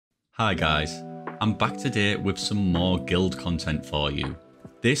Hi guys, I'm back today with some more guild content for you.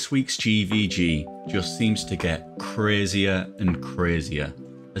 This week's GvG just seems to get crazier and crazier,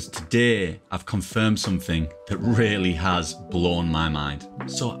 as today I've confirmed something that really has blown my mind.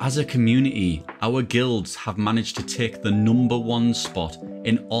 So as a community, our guilds have managed to take the #1 spot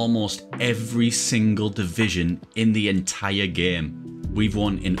in almost every single division in the entire game. We've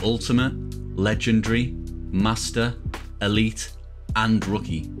won in Ultimate, Legendary, Master, Elite and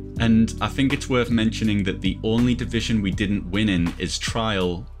Rookie. And I think it's worth mentioning that the only division we didn't win in is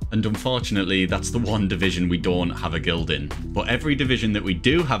Trial, and unfortunately that's the one division we don't have a guild in. But every division that we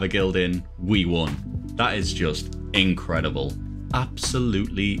do have a guild in, we won. That is just incredible.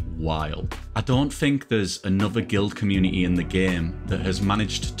 Absolutely wild. I don't think there's another guild community in the game that has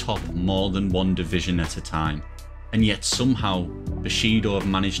managed to top more than one division at a time. And yet somehow Bushido have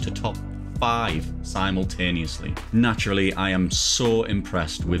managed to top 5 simultaneously. Naturally, I am so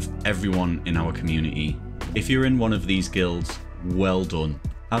impressed with everyone in our community. If you're in one of these guilds, well done.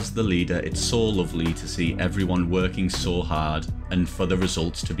 As the leader, it's so lovely to see everyone working so hard and for the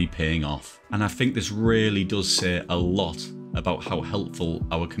results to be paying off. And I think this really does say a lot about how helpful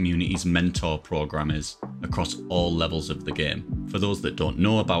our community's mentor program is across all levels of the game. For those that don't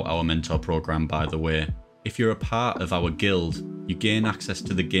know about our mentor program, by the way, if you're a part of our guild, you gain access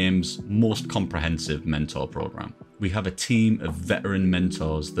to the game's most comprehensive mentor program. We have a team of veteran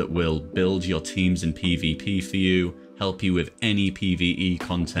mentors that will build your teams in PvP for you, help you with any PvE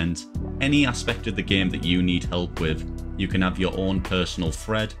content, any aspect of the game that you need help with. You can have your own personal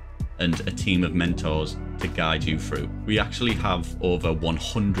thread and a team of mentors to guide you through. We actually have over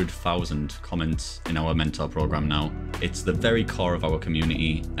 100,000 comments in our mentor program now. It's the very core of our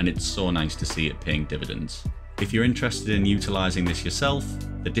community and it's so nice to see it paying dividends. If you're interested in utilizing this yourself,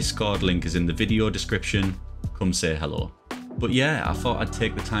 the Discord link is in the video description. Come say hello. But yeah, I thought I'd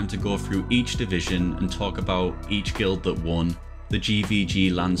take the time to go through each division and talk about each guild that won, the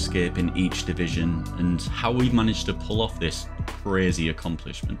GvG landscape in each division, and how we managed to pull off this crazy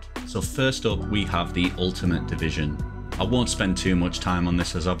accomplishment. So first up, we have the Ultimate division. I won't spend too much time on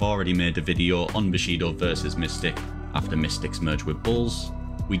this as I've already made a video on Bushido versus Mystic after Mystics merged with Bulls.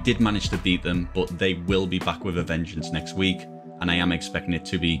 We did manage to beat them, but they will be back with a vengeance next week, and I am expecting it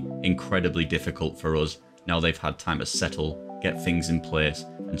to be incredibly difficult for us now they've had time to settle, get things in place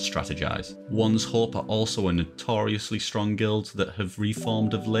and strategize. One's Hope are also a notoriously strong guild that have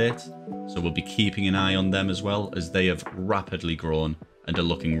reformed of late, so we'll be keeping an eye on them as well, as they have rapidly grown and are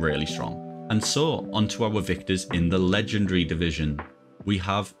looking really strong. And so onto our victors in the Legendary division. We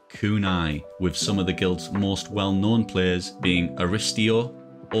have Kunai, with some of the guild's most well-known players being Aristio,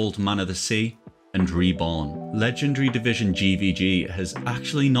 Old Man of the Sea and Reborn. Legendary division GvG has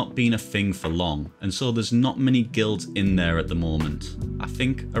actually not been a thing for long, and so there's not many guilds in there at the moment. I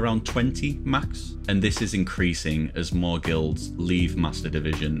think around 20 max, and this is increasing as more guilds leave Master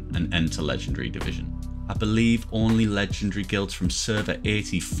Division and enter Legendary division. I believe only Legendary guilds from server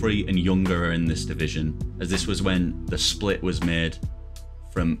 83 and younger are in this division, as this was when the split was made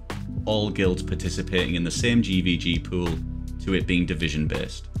from all guilds participating in the same GvG pool to it being division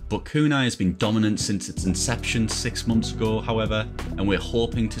based. But Kunai has been dominant since its inception 6 months ago, however, and we're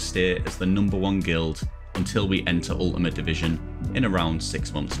hoping to stay as the #1 guild until we enter Ultimate Division in around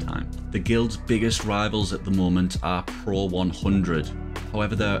 6 months time. The guild's biggest rivals at the moment are Pro 100.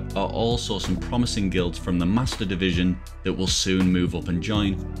 However, there are also some promising guilds from the Master Division that will soon move up and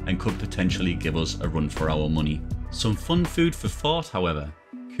join and could potentially give us a run for our money. Some fun food for thought, however.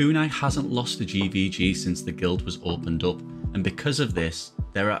 Kunai hasn't lost to GvG since the guild was opened up, and because of this,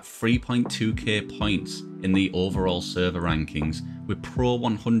 they're at 3.2k points in the overall server rankings, with Pro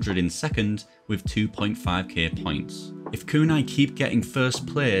 100 in second with 2.5k points. If Kunai keep getting first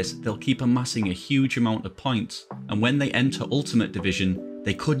place, they'll keep amassing a huge amount of points, and when they enter Ultimate Division,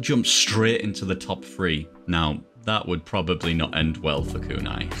 they could jump straight into the top 3. Now, that would probably not end well for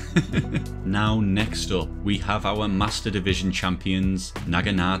Kunai. Now, next up, we have our Master Division champions,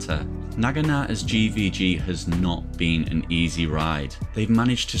 Naginata. Naginata's GvG has not been an easy ride. They've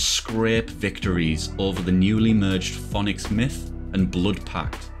managed to scrape victories over the newly merged Phonics Myth and Blood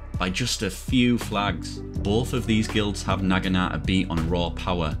Pact by just a few flags. Both of these guilds have Naginata beat on raw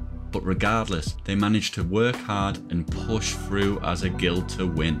power, but regardless, they managed to work hard and push through as a guild to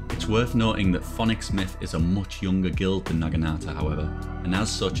win. It's worth noting that Phonics Myth is a much younger guild than Naginata, however, and as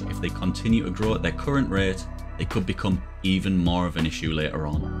such, if they continue to grow at their current rate, they could become even more of an issue later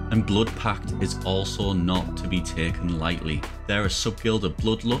on. And Blood Pact is also not to be taken lightly. They're a sub-guild of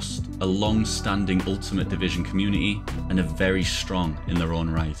Bloodlust, a long-standing Ultimate Division community, and are very strong in their own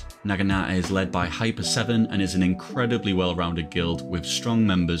right. Naginata is led by Hyper7 and is an incredibly well-rounded guild with strong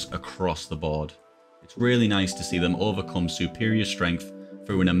members across the board. It's really nice to see them overcome superior strength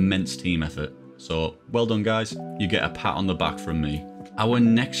through an immense team effort. So, well done guys, you get a pat on the back from me. Our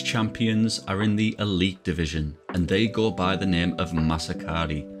next champions are in the Elite Division, and they go by the name of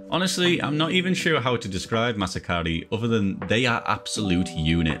Masakari. Honestly, I'm not even sure how to describe Masakari other than they are absolute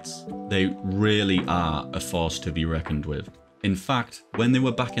units. They really are a force to be reckoned with. In fact, when they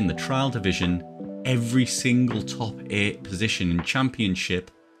were back in the Trial Division, every single top 8 position in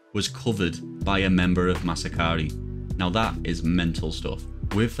Championship was covered by a member of Masakari. Now that is mental stuff.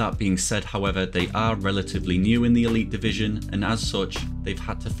 With that being said, however, they are relatively new in the Elite Division, and as such, they've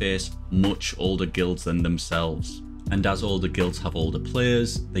had to face much older guilds than themselves. And as older guilds have older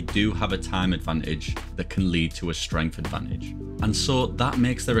players, they do have a time advantage that can lead to a strength advantage. And so that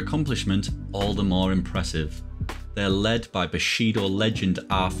makes their accomplishment all the more impressive. They're led by Bushido Legend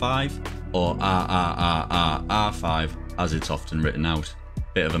R5, or R5 as it's often written out.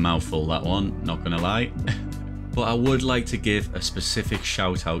 Bit of a mouthful that one, not gonna lie. But I would like to give a specific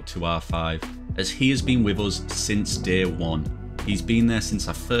shout out to R5, as he has been with us since day one. He's been there since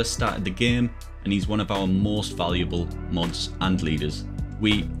I first started the game, and he's one of our most valuable mods and leaders.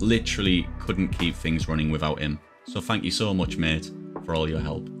 We literally couldn't keep things running without him. So thank you so much, mate, for all your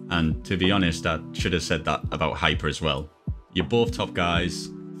help. And to be honest, I should have said that about Hyper as well. You're both top guys.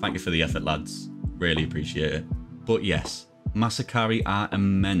 Thank you for the effort, lads. Really appreciate it. But yes, Masakari are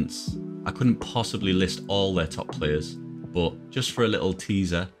immense. I couldn't possibly list all their top players, but just for a little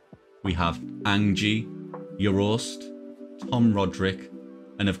teaser, we have Angji, Yorost, Tom Roderick,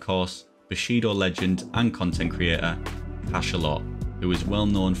 and of course, Bushido legend and content creator, Cashalot, who is well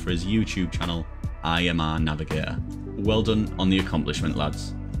known for his YouTube channel, IMR Navigator. Well done on the accomplishment,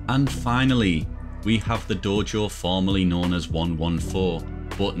 lads. And finally, we have the dojo formerly known as 114,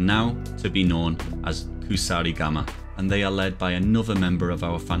 but now to be known as Kusarigama, and they are led by another member of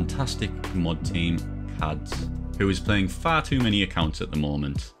our fantastic mod team, Cads, who is playing far too many accounts at the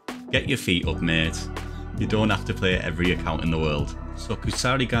moment. Get your feet up, mate. You don't have to play every account in the world. So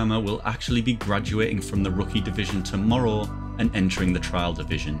Kusarigama will actually be graduating from the Rookie Division tomorrow and entering the Trial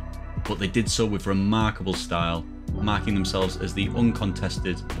Division, but they did so with remarkable style, marking themselves as the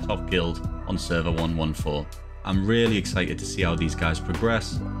uncontested top guild on server 114. I'm really excited to see how these guys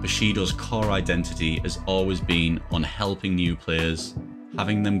progress. Bushido's core identity has always been on helping new players,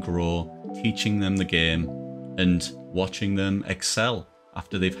 having them grow, teaching them the game, and watching them excel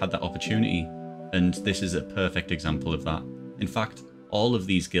after they've had that opportunity. And this is a perfect example of that. In fact, all of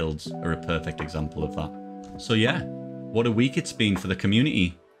these guilds are a perfect example of that. So yeah, what a week it's been for the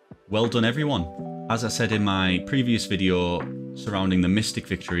community. Well done everyone. As I said in my previous video surrounding the Mystic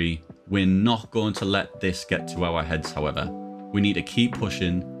victory, we're not going to let this get to our heads, however. We need to keep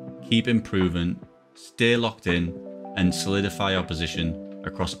pushing, keep improving, stay locked in, and solidify our position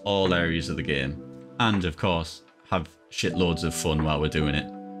across all areas of the game. And of course, have shitloads of fun while we're doing it.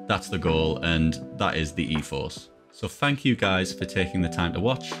 That's the goal, and that is the ethos. So thank you guys for taking the time to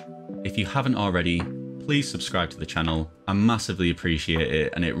watch. If you haven't already, please subscribe to the channel. I massively appreciate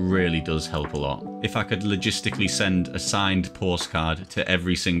it, and it really does help a lot. If I could logistically send a signed postcard to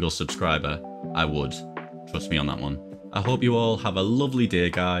every single subscriber, I would. Trust me on that one. I hope you all have a lovely day,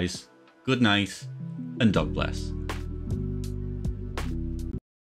 guys. Good night, and God bless.